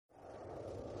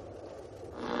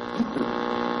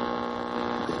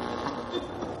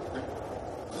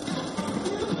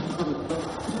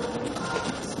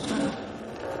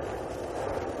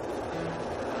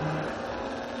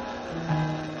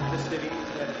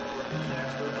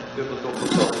biblical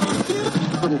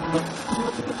fulfillment.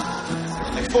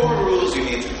 The 4 rules you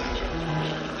need to follow.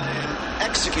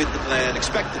 Execute the plan,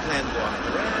 expect the plan to go off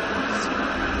the rails,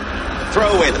 throw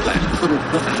away the plan.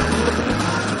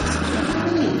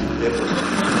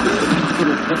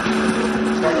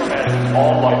 Start imagining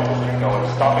all life as you know it,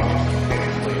 stopping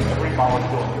instantaneously in every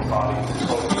molecule of your body.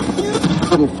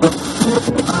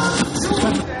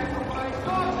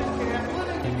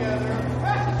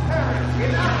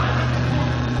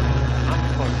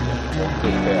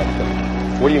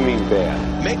 What do you mean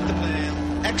bad? Make the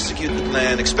plan, execute the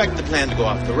plan, expect the plan to go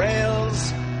off the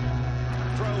rails,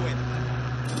 throw away the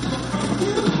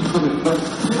plan.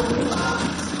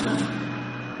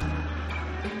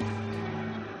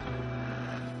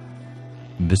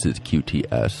 This is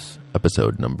QTS,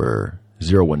 episode number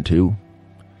 012.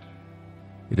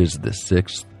 It is the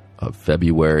 6th of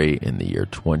February in the year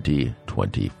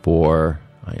 2024.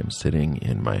 I am sitting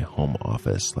in my home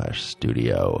office /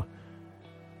 studio,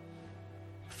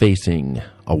 facing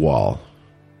a wall.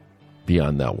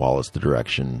 Beyond that wall is the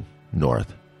direction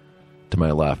north. To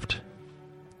my left,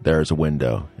 there is a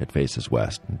window. It faces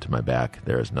west. And to my back,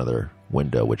 there is another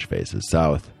window which faces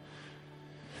south.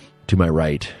 To my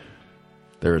right,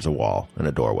 there is a wall and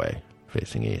a doorway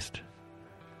facing east.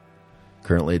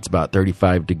 Currently, it's about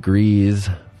 35 degrees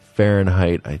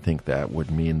Fahrenheit. I think that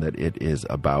would mean that it is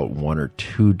about 1 or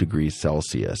 2 degrees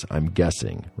Celsius. I'm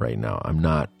guessing right now. I'm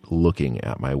not looking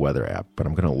at my weather app, but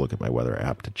I'm going to look at my weather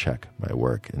app to check my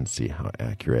work and see how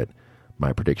accurate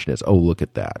my prediction is. Oh, look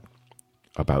at that.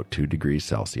 About 2 degrees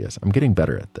Celsius. I'm getting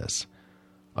better at this.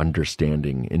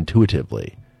 Understanding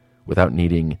intuitively without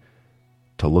needing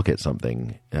to look at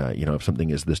something. If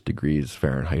something is this degrees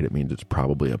Fahrenheit, it means it's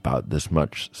probably about this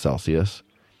much Celsius.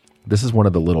 This is one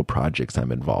of the little projects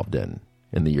I'm involved in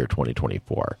the year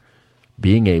 2024.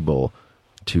 Being able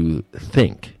to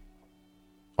think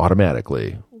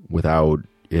automatically without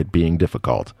it being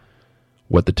difficult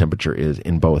what the temperature is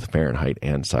in both Fahrenheit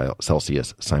and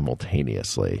Celsius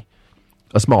simultaneously.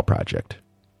 A small project.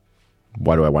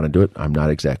 Why do I want to do it? I'm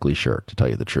not exactly sure, to tell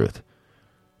you the truth.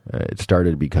 It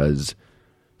started because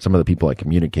some of the people I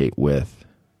communicate with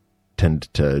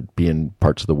tend to be in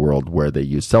parts of the world where they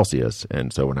use Celsius.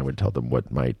 And so when I would tell them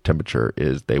what my temperature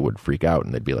is, they would freak out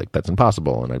and they'd be like, that's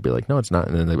impossible. And I'd be like, no, it's not.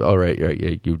 And then they'd be, oh, right,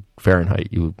 you Fahrenheit,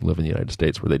 you live in the United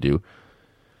States where they do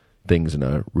things in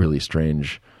a really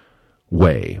strange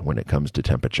way when it comes to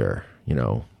temperature.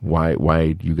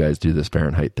 Why do you guys do this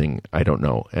Fahrenheit thing? I don't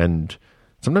know. And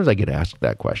sometimes I get asked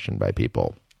that question by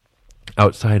people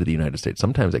outside of the United States.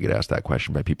 Sometimes I get asked that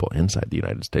question by people inside the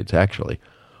United States, actually.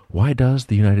 Why does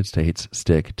the United States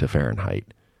stick to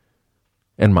Fahrenheit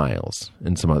and miles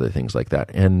and some other things like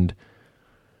that? And,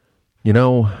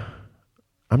 I'm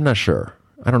not sure.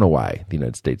 I don't know why the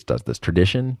United States does this.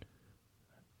 Tradition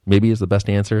maybe is the best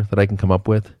answer that I can come up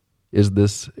with. Is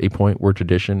this a point where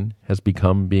tradition has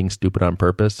become being stupid on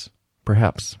purpose?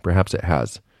 Perhaps. Perhaps it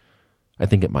has. I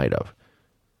think it might have.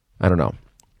 I don't know.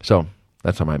 So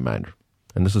that's on my mind.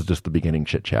 And this is just the beginning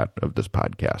chit-chat of this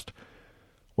podcast.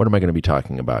 What am I going to be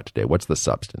talking about today? What's the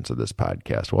substance of this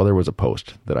podcast? Well, there was a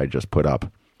post that I just put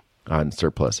up on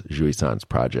Surplus Jouissance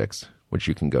projects, which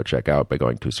you can go check out by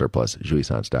going to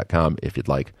surplusjouissance.com if you'd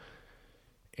like.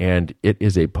 And it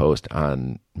is a post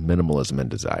on minimalism and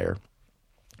desire.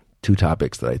 2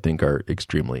 topics that I think are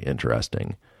extremely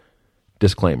interesting.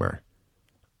 Disclaimer,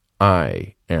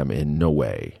 I am in no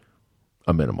way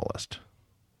a minimalist.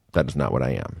 That is not what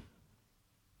I am.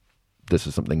 This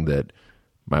is something that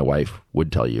my wife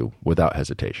would tell you without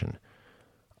hesitation.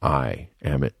 I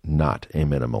am not a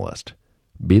minimalist.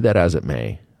 Be that as it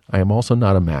may, I am also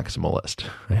not a maximalist.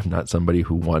 I am not somebody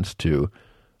who wants to...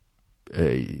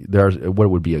 what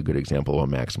would be a good example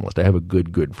of a maximalist? I have a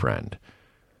good friend,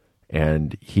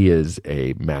 and he is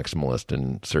a maximalist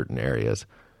in certain areas.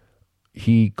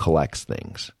 He collects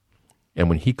things. And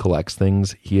when he collects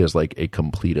things, he is like a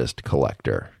completist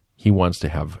collector. He wants to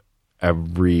have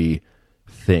everything.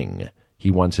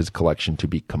 He wants his collection to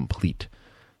be complete.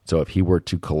 So if he were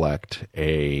to collect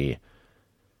a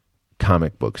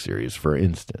comic book series, for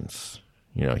instance,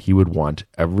 he would want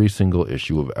every single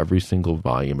issue of every single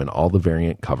volume and all the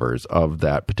variant covers of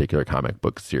that particular comic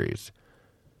book series.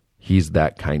 He's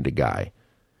that kind of guy.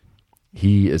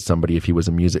 He is somebody, if he was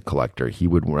a music collector, he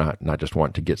would not just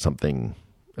want to get something,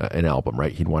 an album,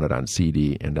 right? He'd want it on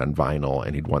CD and on vinyl,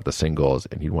 and he'd want the singles,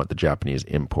 and he'd want the Japanese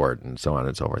import, and so on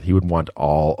and so forth. He would want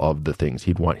all of the things.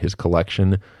 He'd want his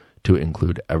collection to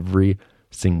include every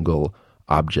single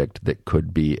object that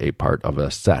could be a part of a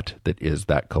set that is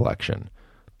that collection.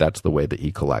 That's the way that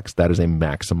he collects. That is a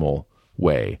maximal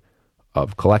way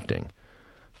of collecting.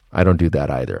 I don't do that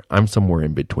either. I'm somewhere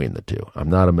in between the two. I'm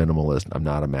not a minimalist. I'm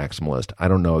not a maximalist. I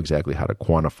don't know exactly how to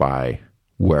quantify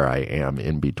where I am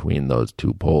in between those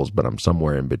two poles, but I'm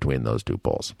somewhere in between those two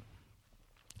poles.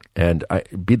 And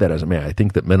be that as it may, I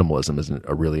think that minimalism is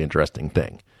a really interesting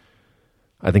thing.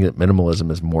 I think that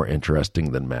minimalism is more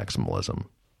interesting than maximalism,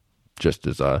 just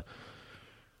as a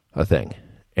thing.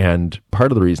 And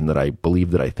part of the reason that I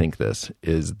believe that I think this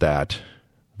is that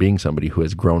being somebody who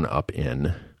has grown up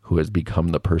in, who has become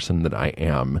the person that I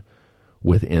am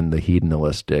within the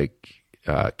hedonistic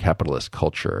capitalist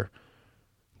culture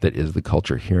that is the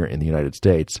culture here in the United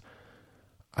States,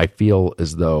 I feel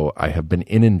as though I have been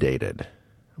inundated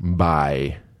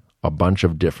by a bunch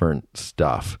of different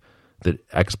stuff that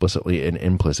explicitly and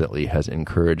implicitly has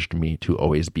encouraged me to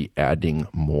always be adding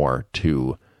more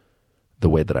to the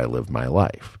way that I live my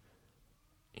life.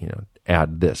 You know,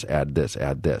 add this, add this,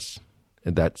 add this.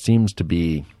 And that seems to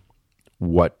be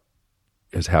what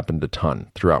has happened a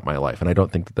ton throughout my life. And I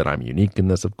don't think that I'm unique in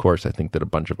this, of course. I think that a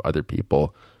bunch of other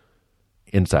people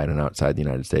inside and outside the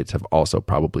United States have also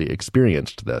probably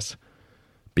experienced this,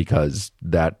 because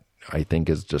that, I think,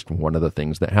 is just one of the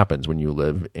things that happens when you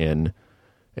live in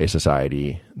a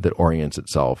society that orients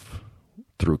itself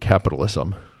through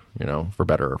capitalism, you know, for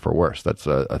better or for worse. That's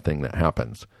a thing that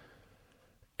happens.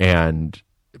 And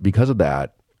because of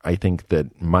that, I think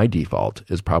that my default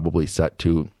is probably set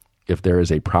to, if there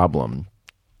is a problem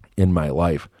in my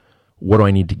life, what do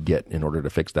I need to get in order to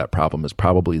fix that problem is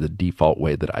probably the default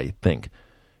way that I think.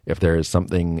 If there is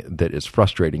something that is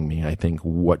frustrating me, I think,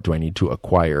 what do I need to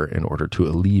acquire in order to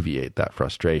alleviate that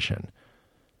frustration?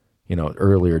 You know,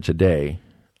 earlier today,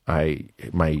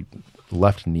 my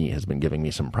left knee has been giving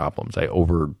me some problems. I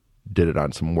overdid it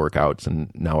on some workouts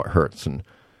and now it hurts. And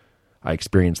I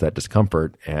experienced that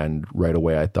discomfort, and right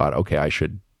away I thought, okay, I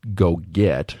should go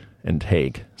get and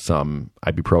take some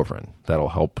ibuprofen. That'll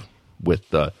help with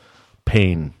the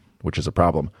pain, which is a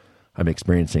problem I'm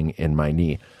experiencing in my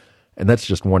knee. And that's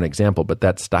just one example, but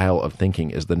that style of thinking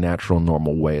is the natural,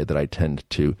 normal way that I tend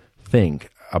to think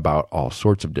about all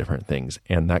sorts of different things.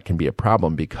 And that can be a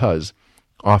problem because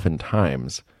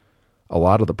oftentimes a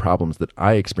lot of the problems that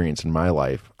I experience in my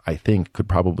life, I think, could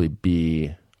probably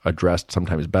be addressed,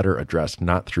 sometimes better addressed,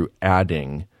 not through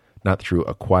adding, not through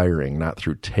acquiring, not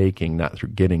through taking, not through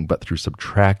getting, but through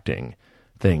subtracting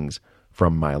things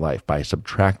from my life, by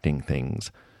subtracting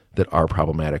things that are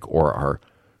problematic or are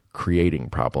creating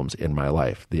problems in my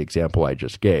life. The example I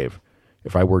just gave,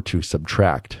 if I were to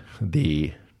subtract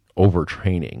the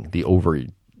overtraining, the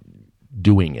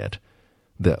overdoing it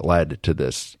that led to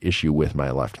this issue with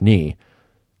my left knee,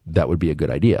 that would be a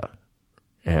good idea.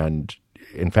 And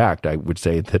in fact, I would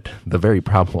say that the very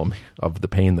problem of the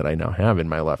pain that I now have in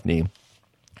my left knee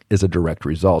is a direct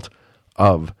result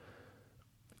of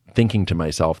thinking to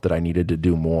myself that I needed to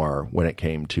do more when it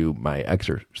came to my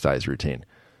exercise routine.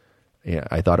 Yeah,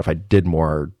 I thought if I did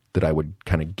more, that I would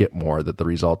kind of get more, that the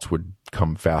results would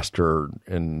come faster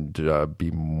and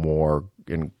be more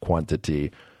in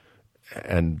quantity.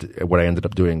 And what I ended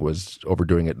up doing was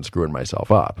overdoing it and screwing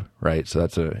myself up, right? So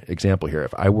that's an example here.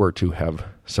 If I were to have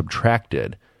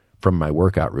subtracted from my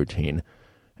workout routine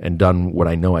and done what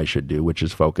I know I should do, which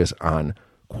is focus on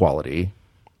quality,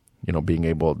 you know, being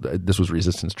able, this was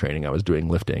resistance training, I was doing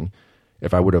lifting.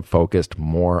 If I would have focused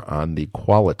more on the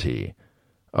quality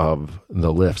of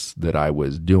the lifts that I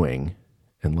was doing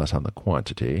and less on the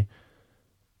quantity,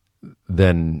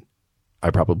 then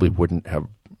I probably wouldn't have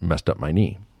messed up my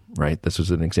knee, right? This was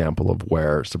an example of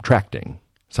where subtracting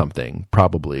something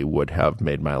probably would have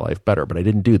made my life better, but I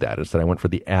didn't do that. Instead, I went for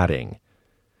the adding,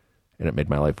 and it made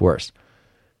my life worse.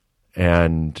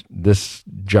 And this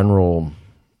general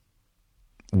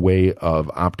way of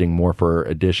opting more for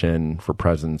addition, for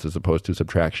presence, as opposed to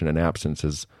subtraction and absence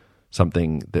is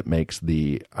something that makes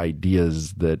the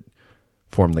ideas that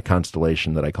form the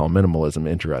constellation that I call minimalism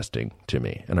interesting to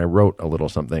me. And I wrote a little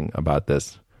something about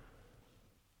this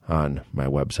on my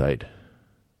website,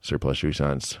 Surplus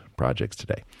Jouissance Projects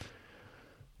today.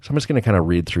 So I'm just going to kind of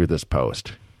read through this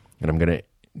post, and I'm going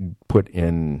to put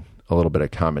in a little bit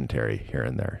of commentary here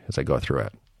and there as I go through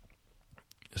it.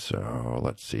 So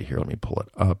let's see here. Let me pull it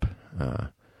up.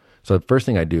 So the first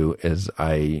thing I do is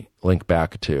I link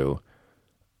back to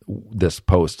this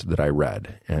post that I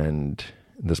read, and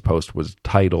this post was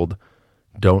titled,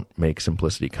 "Don't Make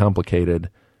Simplicity Complicated."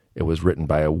 It was written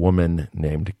by a woman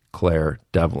named Claire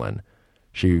Devlin.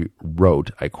 She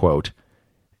wrote, I quote,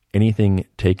 "Anything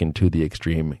taken to the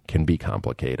extreme can be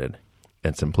complicated,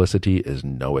 and simplicity is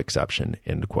no exception,"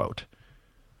 end quote.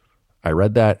 I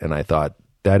read that and I thought,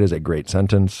 that is a great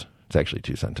sentence. It's actually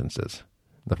two sentences.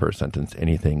 The first sentence,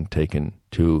 anything taken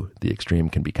to the extreme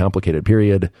can be complicated,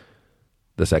 period.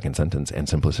 The second sentence, and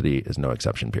simplicity is no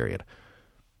exception, period.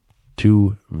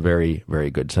 Two very, very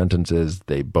good sentences.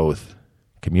 They both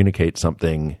communicate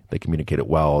something. They communicate it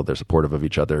well. They're supportive of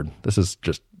each other. This is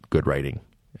just good writing,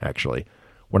 actually.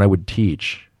 When I would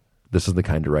teach, this is the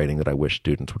kind of writing that I wish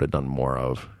students would have done more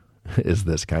of, is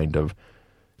this kind of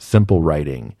simple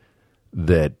writing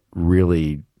that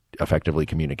really effectively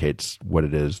communicates what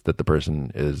it is that the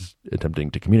person is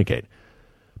attempting to communicate.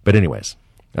 But anyways,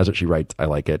 as what she writes, I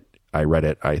like it. I read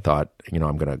it. I thought,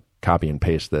 I'm going to copy and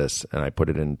paste this, and I put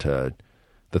it into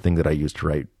the thing that I used to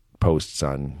write posts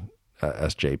on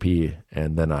SJP,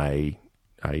 and then I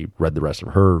read the rest of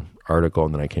her article,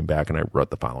 and then I came back and I wrote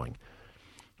the following.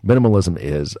 Minimalism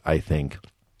is, I think,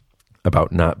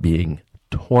 about not being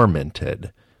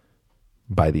tormented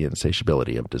by the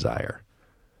insatiability of desire.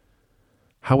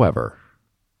 However,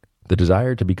 the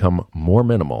desire to become more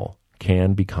minimal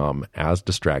can become as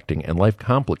distracting and life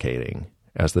complicating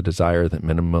as the desire that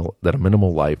a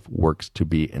minimal life works to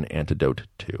be an antidote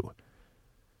to.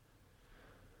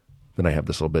 Then I have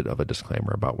this little bit of a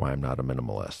disclaimer about why I'm not a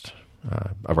minimalist.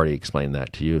 I've already explained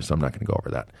that to you, so I'm not going to go over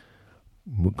that.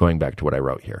 Going back to what I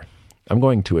wrote here. I'm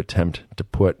going to attempt to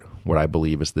put what I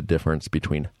believe is the difference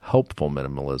between helpful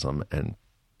minimalism and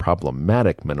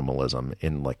problematic minimalism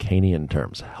in Lacanian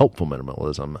terms. Helpful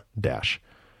minimalism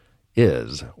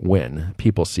is when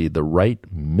people see the right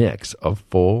mix of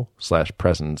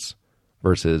full/presence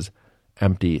versus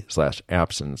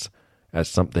empty/absence as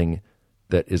something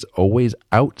that is always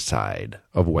outside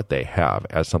of what they have,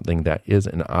 as something that is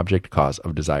an object cause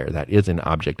of desire, that is an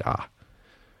object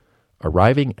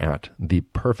Arriving at the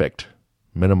perfect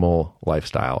minimal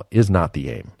lifestyle is not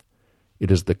the aim. It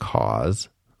is the cause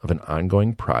of an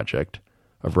ongoing project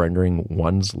of rendering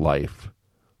one's life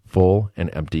full and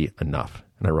empty enough.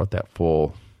 And I wrote that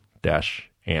full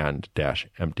and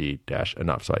empty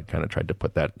enough. So I kind of tried to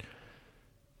put that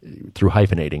through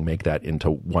hyphenating, make that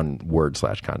into one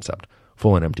word/concept.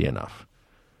 Full and empty enough.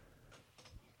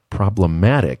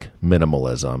 Problematic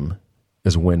minimalism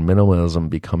is when minimalism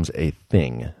becomes a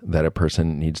thing that a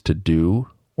person needs to do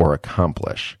or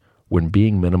accomplish, when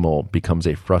being minimal becomes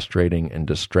a frustrating and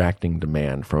distracting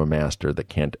demand from a master that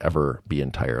can't ever be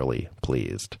entirely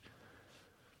pleased.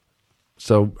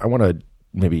 So I want to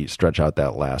maybe stretch out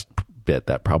that last bit,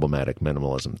 that problematic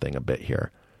minimalism thing a bit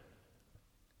here.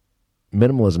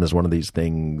 Minimalism is one of these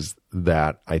things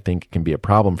that I think can be a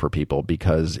problem for people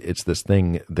because it's this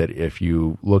thing that if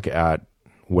you look at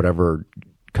whatever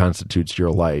constitutes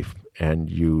your life and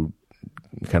you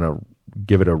kind of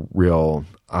give it a real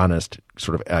honest,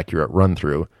 sort of accurate run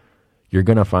through, you're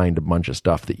going to find a bunch of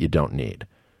stuff that you don't need.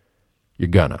 You're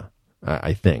gonna.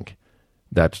 I think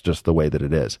that's just the way that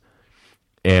it is.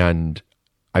 And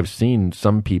I've seen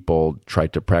some people try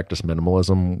to practice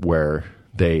minimalism where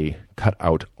they cut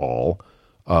out all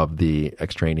of the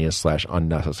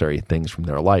extraneous/unnecessary things from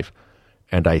their life.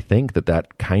 And I think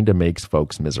that kind of makes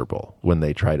folks miserable when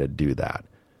they try to do that.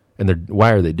 And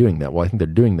why are they doing that? Well, I think they're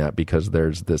doing that because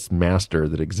there's this master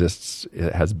that exists,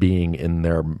 has being in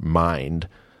their mind.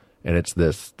 And it's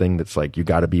this thing that's like, you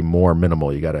got to be more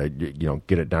minimal. You got to,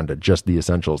 get it down to just the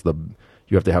essentials.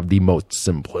 You have to have the most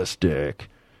simplistic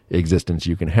existence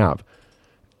you can have.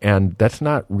 And that's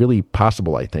not really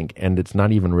possible, I think. And it's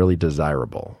not even really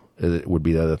desirable. It would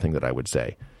be the other thing that I would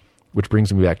say, which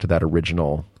brings me back to that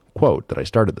original quote that I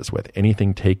started this with.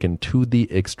 Anything taken to the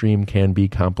extreme can be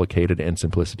complicated, and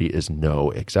simplicity is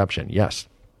no exception. Yes,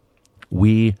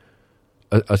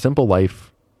 a simple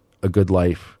life, a good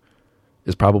life,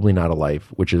 is probably not a life,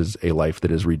 which is a life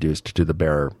that is reduced to the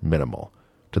bare minimal,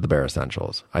 to the bare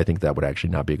essentials. I think that would actually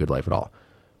not be a good life at all.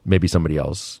 Maybe somebody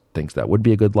else thinks that would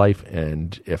be a good life,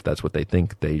 and if that's what they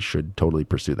think, they should totally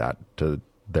pursue that to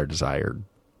their desire.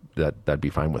 That'd be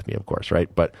fine with me, of course,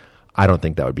 right? But I don't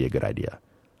think that would be a good idea.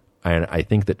 And I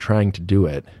think that trying to do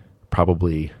it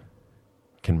probably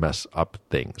can mess up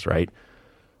things, right?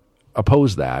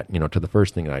 Oppose that, to the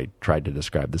first thing I tried to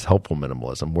describe, this helpful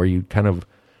minimalism, where you kind of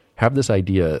have this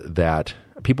idea that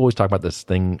people always talk about this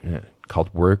thing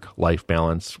called work-life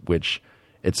balance, which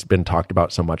it's been talked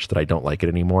about so much that I don't like it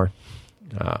anymore.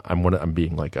 I'm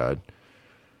being like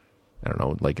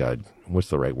what's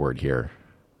the right word here?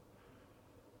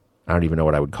 I don't even know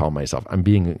what I would call myself. I'm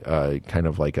being kind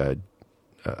of like a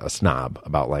snob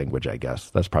about language, I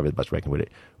guess. That's probably the best way I can put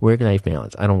it. Work-life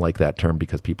balance. I don't like that term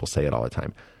because people say it all the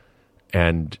time.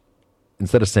 And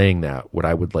instead of saying that, what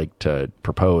I would like to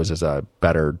propose as a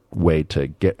better way to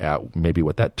get at maybe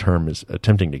what that term is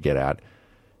attempting to get at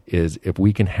is if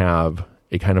we can have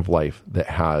a kind of life that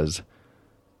has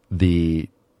the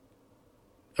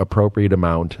appropriate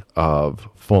amount of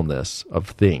fullness of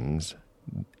things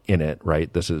in it,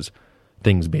 right? This is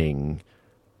things being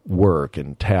work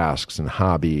and tasks and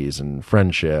hobbies and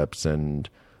friendships and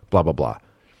blah, blah, blah.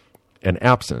 And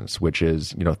absence, which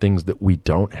is, things that we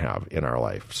don't have in our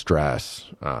life,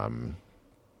 stress,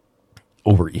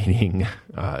 overeating,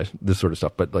 this sort of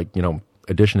stuff. But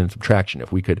addition and subtraction,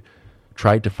 if we could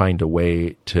try to find a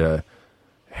way to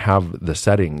have the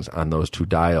settings on those two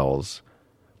dials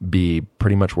be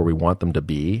pretty much where we want them to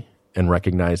be, and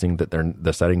recognizing that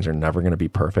the settings are never going to be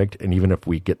perfect. And even if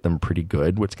we get them pretty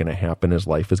good, what's going to happen is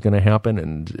life is going to happen,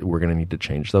 and we're going to need to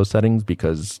change those settings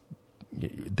because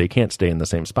they can't stay in the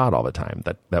same spot all the time.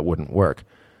 That wouldn't work.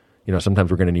 Sometimes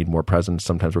we're going to need more presence.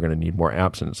 Sometimes we're going to need more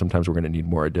absence. Sometimes we're going to need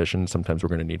more addition. Sometimes we're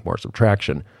going to need more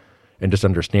subtraction. And just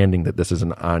understanding that this is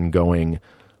an ongoing,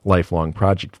 lifelong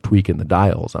project, tweaking the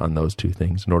dials on those two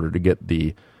things in order to get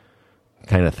the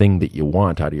kind of thing that you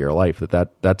want out of your life,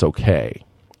 that's okay.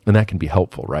 And that can be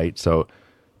helpful, right? So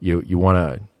you want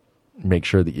to make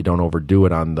sure that you don't overdo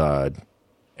it on the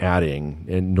adding,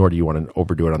 and nor do you want to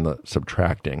overdo it on the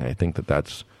subtracting. I think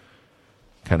that's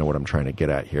kind of what I'm trying to get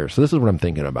at here. So this is what I'm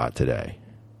thinking about today.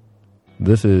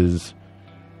 This is,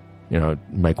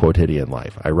 my quotidian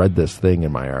life. I read this thing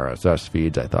in my RSS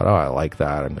feeds. I thought, I like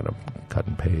that. I'm going to cut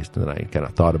and paste. And then I kind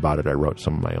of thought about it. I wrote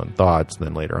some of my own thoughts. And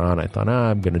then later on, I thought,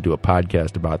 I'm going to do a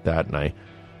podcast about that. And I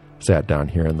sat down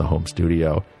here in the home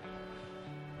studio,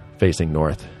 facing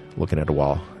north, looking at a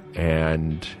wall.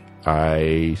 And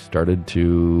I started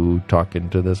to talk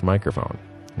into this microphone.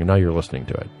 And now you're listening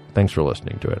to it. Thanks for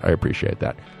listening to it. I appreciate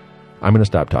that. I'm going to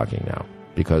stop talking now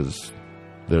because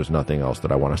there's nothing else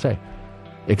that I want to say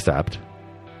except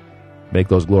make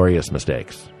those glorious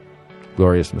mistakes.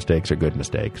 Glorious mistakes are good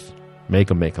mistakes. Make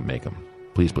them, make them, make them.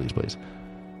 Please, please, please.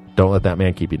 Don't let that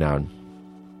man keep you down.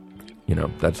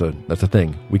 That's a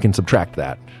thing. We can subtract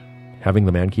that. Having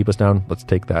the man keep us down, let's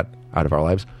take that out of our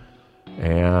lives.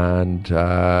 And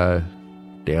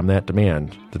damn that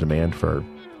demand. The demand for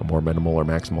a more minimal or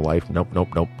maximal life. Nope.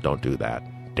 Don't do that.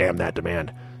 Damn that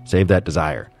demand. Save that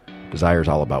desire. Desire is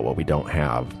all about what we don't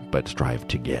have, but strive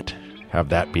to get. Have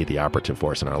that be the operative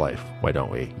force in our life. Why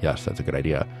don't we? Yes, that's a good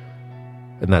idea.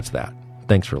 And that's that.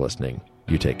 Thanks for listening.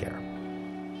 You take care.